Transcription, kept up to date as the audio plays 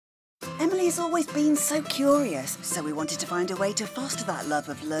Emily has always been so curious, so we wanted to find a way to foster that love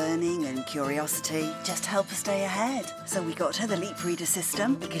of learning and curiosity, just to help her stay ahead. So we got her the LeapReader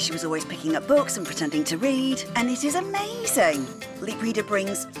system because she was always picking up books and pretending to read, and it is amazing. LeapReader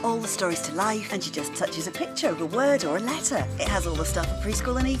brings all the stories to life, and she just touches a picture of a word or a letter. It has all the stuff a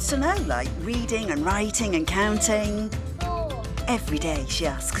preschooler needs to know, like reading and writing and counting. Every day she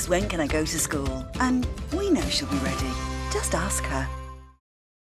asks, when can I go to school? And we know she'll be ready. Just ask her.